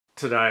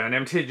Today on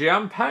MTG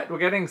Unpacked, we're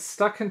getting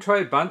stuck into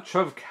a bunch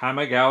of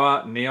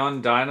Kamigawa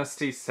Neon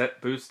Dynasty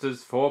Set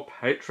Boosters for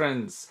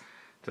patrons.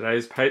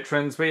 Today's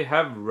patrons, we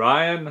have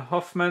Ryan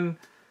Hoffman,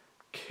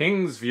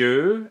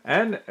 Kingsview,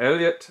 and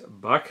Elliot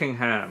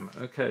Buckingham.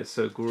 Okay,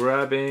 so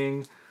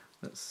grabbing,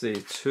 let's see,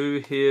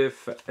 2 here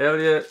for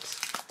Elliot,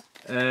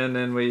 and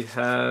then we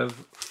have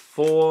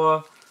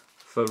 4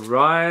 for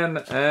Ryan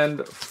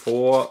and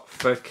 4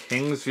 for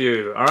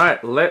Kingsview.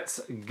 Alright, let's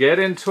get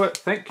into it.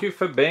 Thank you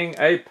for being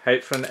a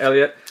patron,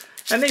 Elliot.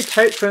 And the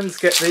patrons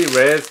get the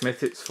rares,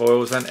 mythics,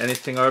 foils, and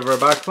anything over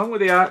 $1, along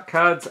with the art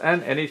cards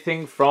and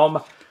anything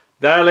from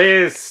the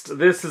list.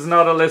 This is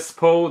not a list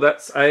pull,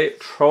 that's a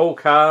troll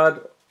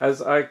card,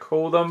 as I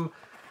call them.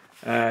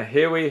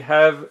 Here we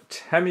have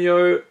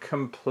Tamio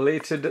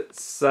Completed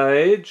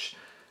Sage.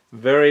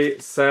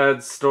 Very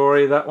sad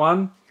story, that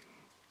one.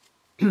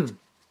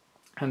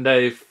 And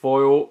a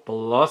foil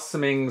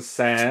Blossoming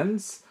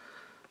Sands,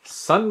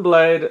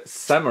 Sunblade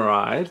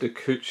Samurai,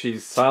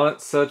 Dokuchi's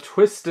Silencer,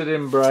 Twisted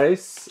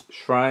Embrace,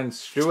 Shrine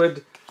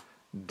Steward,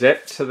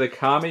 Debt to the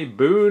Kami,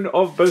 Boon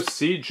of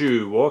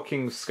Bosiju,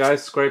 Walking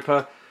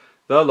Skyscraper,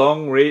 The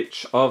Long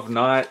Reach of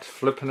Night,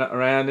 flipping it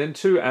around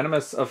into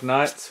Animus of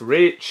Night's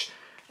Reach,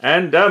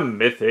 and a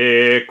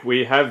mythic.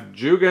 We have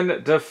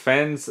Jugan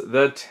Defends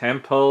the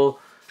Temple.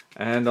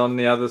 And on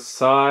the other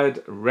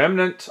side,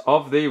 Remnant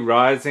of the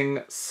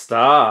Rising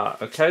Star.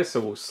 Okay,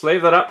 so we'll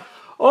sleeve that up.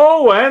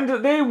 Oh,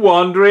 and the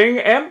Wandering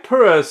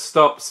Emperor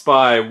stops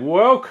by.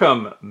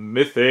 Welcome,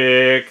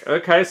 Mythic.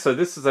 Okay, so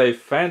this is a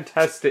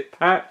fantastic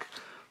pack.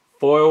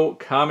 Foil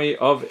Kami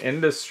of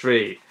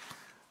Industry.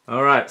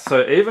 Alright,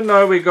 so even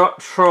though we got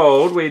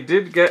trolled, we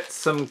did get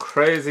some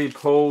crazy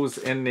pulls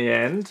in the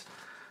end.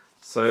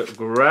 So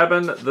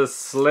grabbing the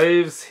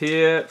sleeves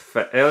here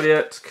for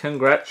Elliot.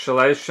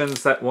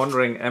 Congratulations, that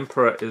Wandering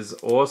Emperor is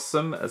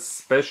awesome,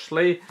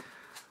 especially.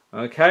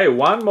 Okay,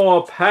 one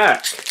more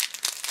pack.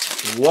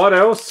 What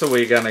else are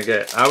we going to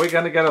get? Are we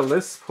going to get a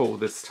list pull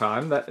this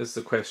time? That is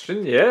the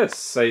question.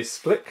 Yes, a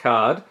split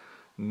card,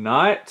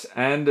 Night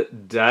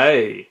and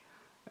Day.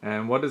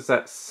 And what is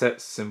that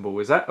set symbol?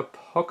 Is that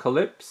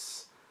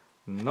Apocalypse?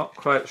 Not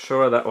quite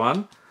sure of that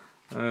one.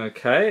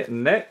 Okay,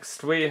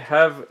 next we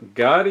have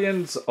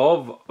Guardians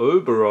of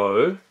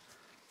Obero.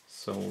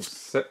 So we'll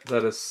set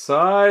that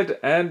aside.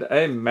 And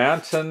a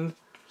Mountain,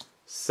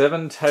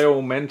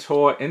 Seven-Tail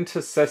Mentor,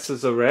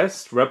 Intercessor's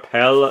Arrest,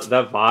 Repel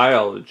the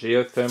Vile,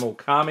 Geothermal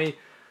Kami,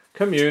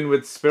 Commune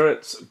with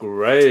Spirits,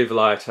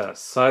 Gravelighter,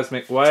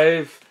 Seismic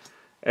Wave,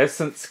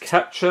 Essence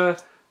Capture,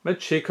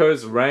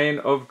 Machiko's Reign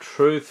of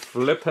Truth,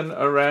 flipping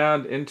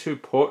around into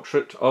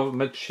Portrait of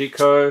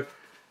Machiko,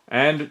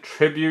 and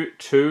Tribute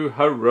to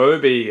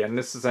Harobi. And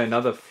this is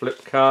another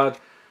flip card.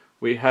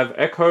 We have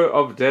Echo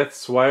of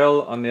Death's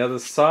Wail on the other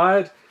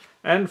side,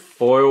 and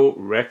Foil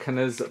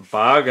Reckoner's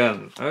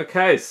Bargain.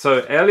 Okay, so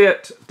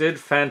Elliot did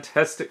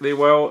fantastically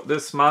well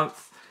this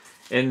month.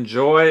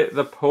 Enjoy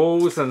the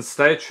pulls and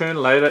stay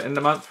tuned. Later in the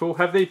month we'll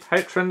have the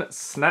patron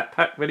snap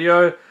pack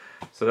video.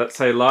 So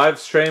that's a live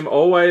stream,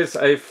 always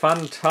a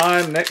fun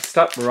time. Next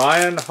up,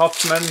 Ryan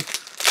Hoffman,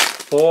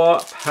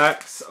 4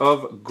 packs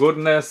of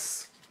goodness.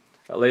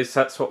 At least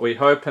that's what we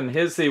hope. And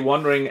here's the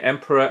Wandering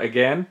Emperor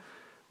again.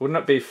 Wouldn't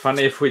it be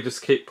funny if we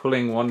just keep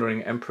pulling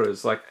Wandering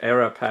Emperors like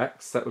error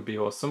packs? That would be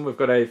awesome. We've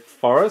got a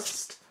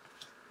Forest,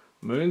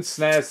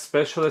 Moonsnare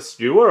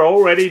Specialist, You Are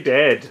Already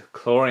Dead,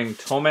 Clawing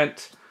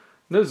Torment,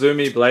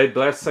 Nozumi Blade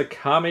Blesser,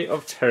 Kami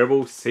of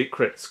Terrible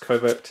Secrets,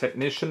 Covert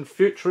Technician,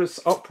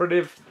 Futurist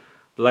Operative,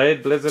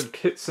 Blade Blizzard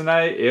Kitsune,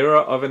 Era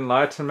of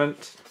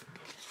Enlightenment,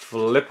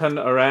 flipping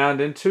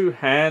around into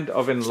Hand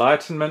of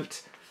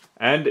Enlightenment,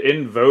 and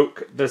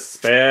Invoke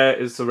Despair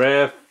is the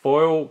rare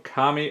foil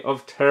Kami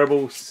of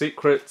Terrible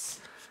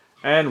Secrets.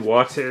 And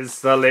what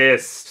is the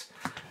list?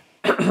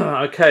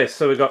 Okay,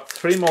 so we've got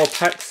 3 more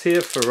packs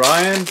here for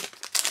Ryan.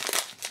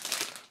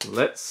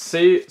 Let's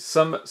see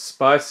some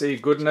spicy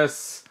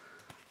goodness.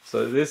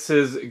 So this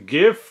is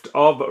Gift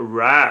of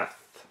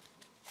Wrath,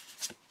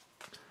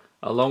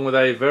 along with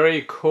a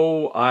very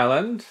cool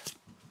island.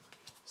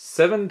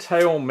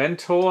 Seven-Tail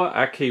Mentor,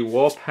 Aki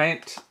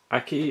Warpaint,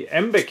 Aki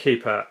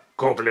Emberkeeper,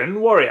 Goblin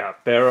Warrior,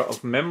 Bearer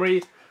of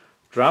Memory,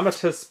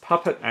 Dramatist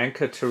Puppet,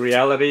 Anchor to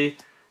Reality,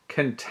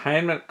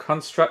 Containment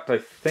Construct, I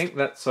think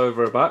that's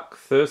over $1,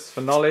 Thirst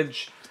for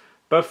Knowledge,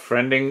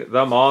 Befriending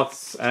the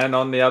Moths, and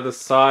on the other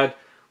side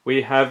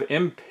we have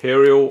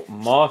Imperial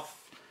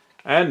Moth,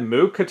 and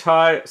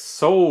Mukatai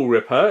Soul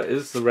Ripper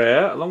is the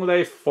rare, along with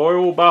a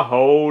foil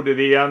Behold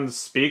the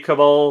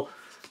Unspeakable,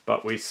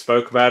 but we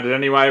spoke about it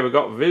anyway. We've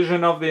got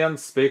Vision of the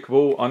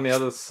Unspeakable on the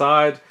other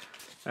side.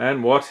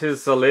 And what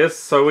is the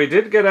list? So we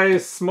did get a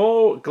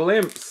small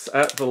glimpse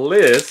at the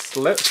list.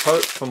 Let's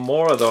hope for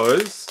more of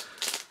those.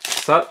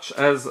 Such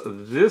as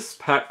this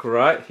pack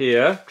right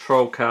here.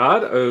 Troll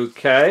card.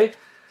 Okay.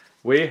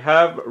 We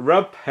have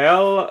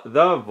Repel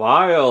the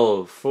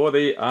Vile for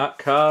the art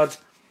card.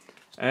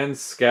 And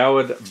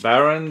Scoured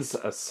Barons,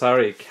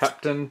 Asari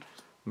Captain,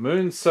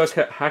 Moon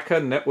Circuit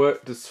Hacker,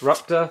 Network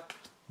Disruptor,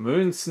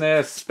 Moon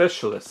Snare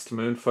Specialist,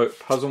 Moonfolk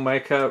Puzzle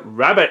Maker,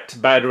 Rabbit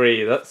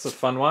Battery, that's a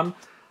fun one.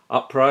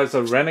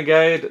 Upriser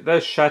Renegade, the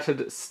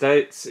Shattered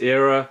States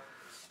era,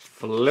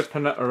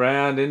 flipping it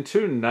around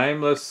into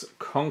Nameless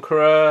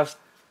Conqueror,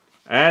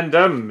 and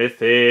a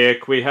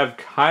mythic. We have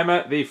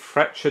Kaima the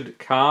Fractured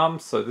Calm,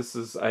 so this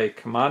is a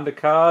commander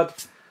card.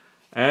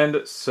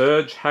 And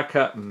Surge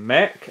Hacker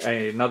Mech,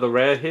 another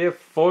rare here.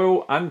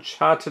 Foil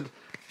Uncharted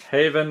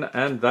Haven,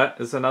 and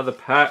that is another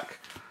pack.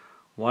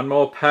 One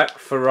more pack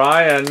for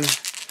Ryan.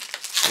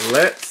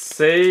 Let's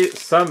see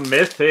some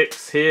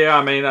mythics here.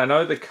 I mean, I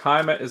know the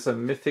Kaima is a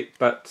mythic,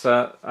 but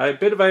a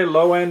bit of a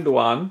low-end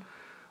one.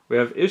 We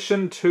have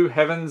Ishin Two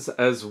Heavens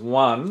as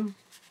one,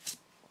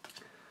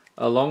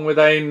 along with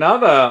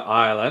another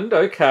island.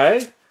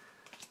 Okay.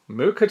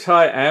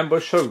 Mukatai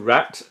Ambusher,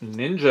 Rat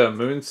Ninja,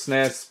 Moon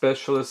Snare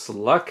Specialist,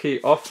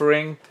 Lucky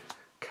Offering,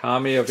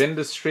 Kami of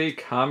Industry,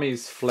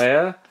 Kami's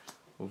Flare,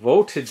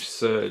 Voltage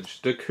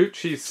Surge,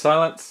 Dokuchi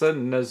Silencer,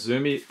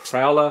 Nazumi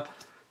Prowler,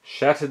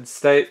 Shattered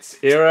States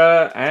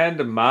Era,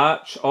 and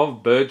March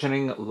of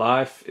Burgeoning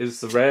Life is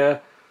the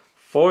rare.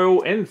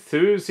 Foil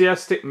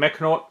Enthusiastic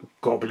Mechanaut,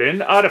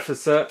 Goblin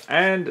Artificer,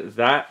 and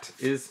that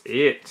is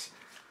it.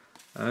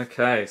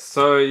 Okay,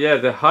 so yeah,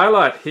 the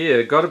highlight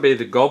here got to be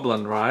the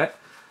Goblin, right?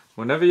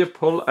 Whenever you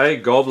pull a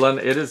Goblin,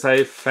 it is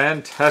a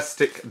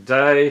fantastic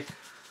day.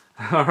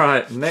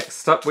 Alright,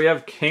 next up we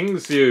have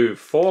Kingsview.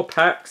 4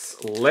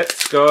 packs,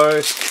 let's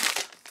go.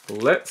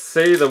 Let's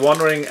see the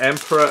Wandering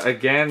Emperor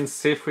again,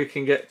 see if we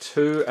can get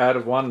 2 out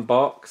of 1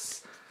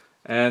 box.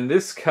 And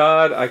this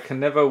card, I can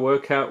never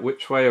work out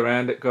which way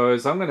around it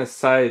goes. I'm going to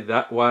say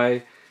that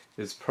way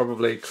is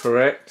probably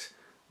correct.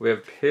 We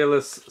have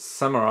Peerless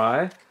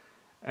Samurai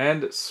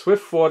and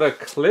Swiftwater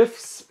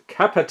Cliffs,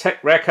 Kappa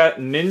Tech Wrecker,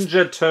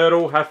 Ninja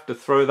Turtle, have to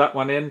throw that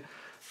one in.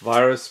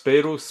 Virus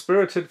Beetle,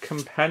 Spirited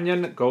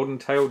Companion, Golden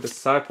Tail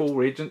Disciple,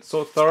 Regent's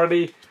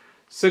Authority,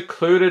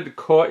 Secluded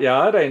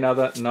Courtyard,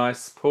 another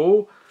nice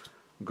pull.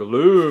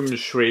 Gloom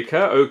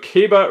Shrieker,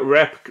 Okiba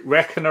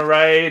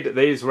Reckoneraid,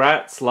 these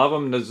rats, love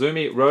them.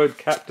 Nazumi Road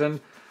Captain.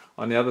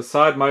 On the other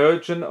side,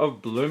 Myojin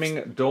of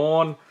Blooming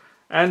Dawn,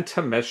 and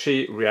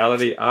Tameshi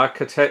Reality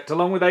Architect,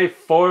 along with a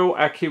foil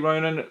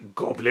Akironin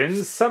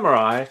Goblin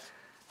Samurai,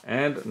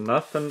 and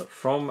nothing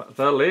from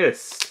the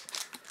list.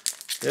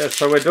 Yeah,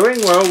 so we're doing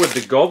well with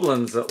the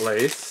Goblins at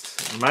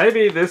least.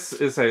 Maybe this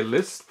is a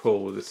list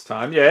pull this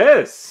time.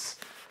 Yes!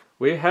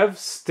 We have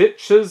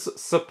Stitches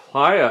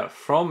Supplier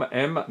from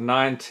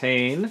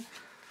M19.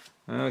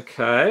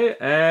 Okay,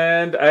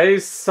 and a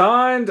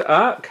signed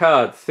art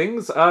card.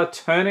 Things are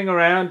turning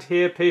around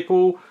here,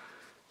 people.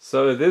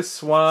 So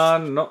this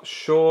one, not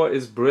sure,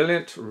 is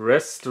Brilliant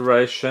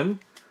Restoration.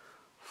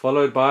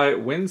 Followed by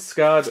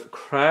Windscarred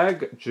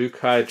Crag,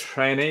 Jukai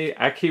Trainee,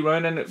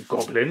 Akironin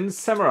Goblin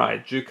Samurai,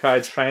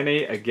 Jukai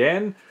Trainee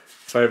again.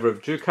 Favor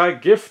of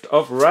Jukai, Gift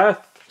of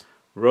Wrath,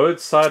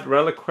 Roadside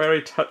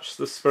Reliquary, Touch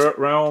the Spirit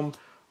Realm,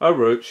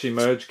 Orochi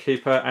Merge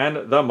Keeper,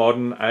 and the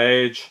Modern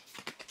Age.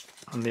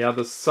 On the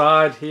other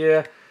side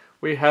here,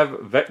 we have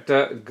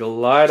Vector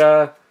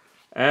Glider,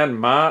 and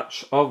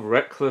March of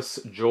Reckless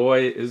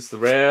Joy is the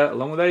rare,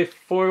 along with a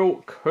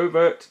foil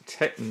Covert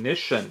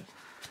Technician.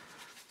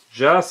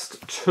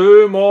 Just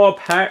 2 more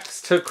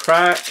packs to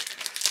crack.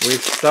 We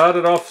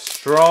started off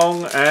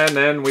strong and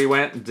then we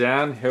went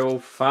downhill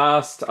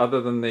fast, other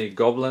than the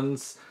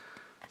Goblins.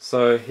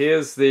 So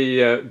here's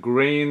the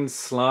green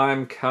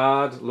slime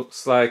card.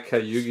 Looks like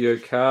a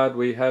Yu-Gi-Oh card.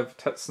 We have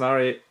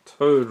Tatsunari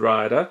Toad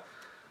Rider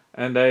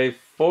and a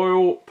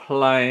foil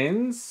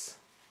Plains,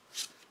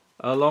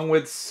 along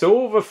with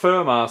Silver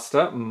Fur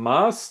Master,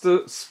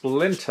 Master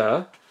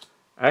Splinter,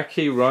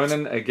 Aki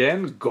Ronin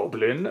again,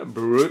 Goblin,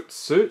 Brute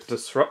Suit,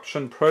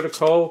 Disruption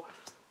Protocol,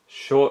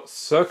 Short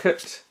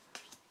Circuit,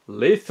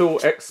 Lethal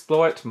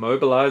Exploit,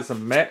 Mobilizer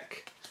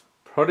Mech,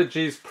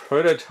 Prodigy's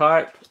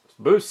Prototype,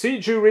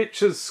 Bosiju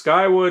reaches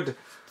skyward.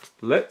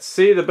 Let's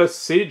see the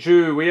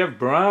Bosiju. We have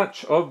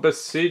Branch of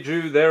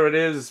Bosiju, there it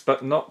is,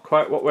 but not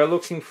quite what we're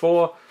looking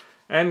for.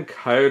 And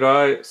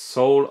Kyodai,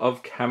 Soul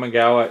of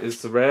Kamigawa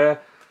is the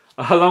rare,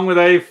 along with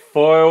a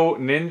foil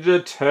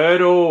Ninja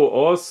Turtle.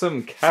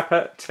 Awesome.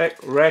 Kappa Tech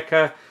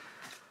Wrecker.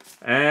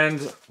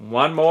 And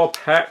one more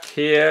pack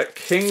here.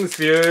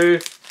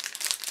 Kingsview.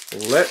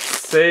 Let's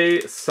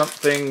see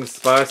something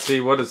spicy.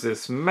 What is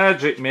this?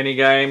 Magic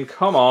minigame.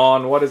 Come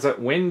on. What is it?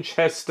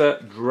 Winchester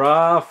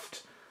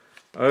Draft.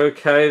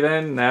 Okay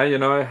then. Now you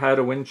know how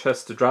to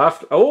Winchester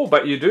Draft. Oh,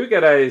 but you do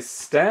get a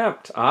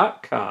stamped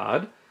art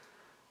card.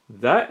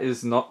 That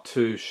is not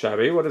too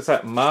shabby. What is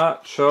that?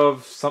 March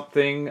of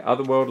something,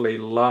 Otherworldly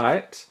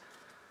Light.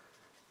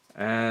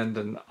 And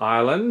an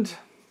island.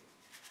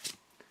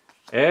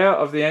 Heir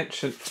of the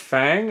Ancient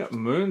Fang,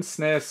 Moon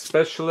Snare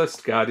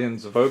Specialist,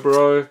 Guardians of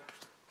Oboro,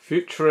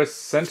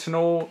 Futurist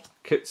Sentinel,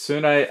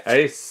 Kitsune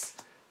Ace,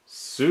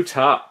 Suit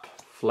Up,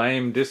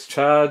 Flame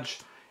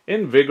Discharge,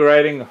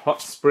 Invigorating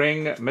Hot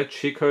Spring,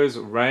 Machiko's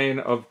Reign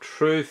of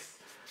Truth.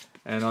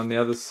 And on the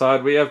other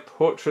side we have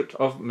Portrait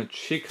of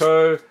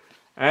Machiko,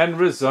 And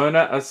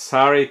Rizona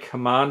Asari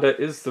Commander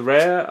is the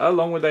rare,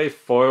 along with a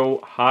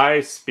foil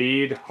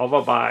high-speed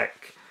hover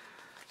bike.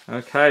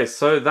 Okay,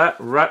 so that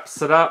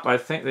wraps it up. I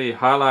think the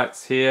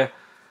highlights here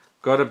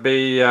got to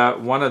be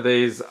one of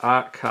these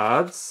art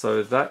cards.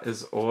 So that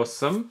is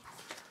awesome.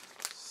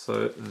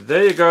 So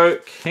there you go,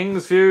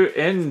 Kingsview.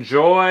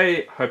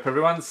 Enjoy. Hope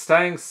everyone's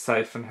staying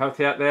safe and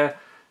healthy out there.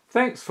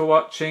 Thanks for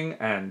watching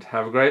and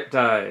have a great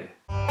day.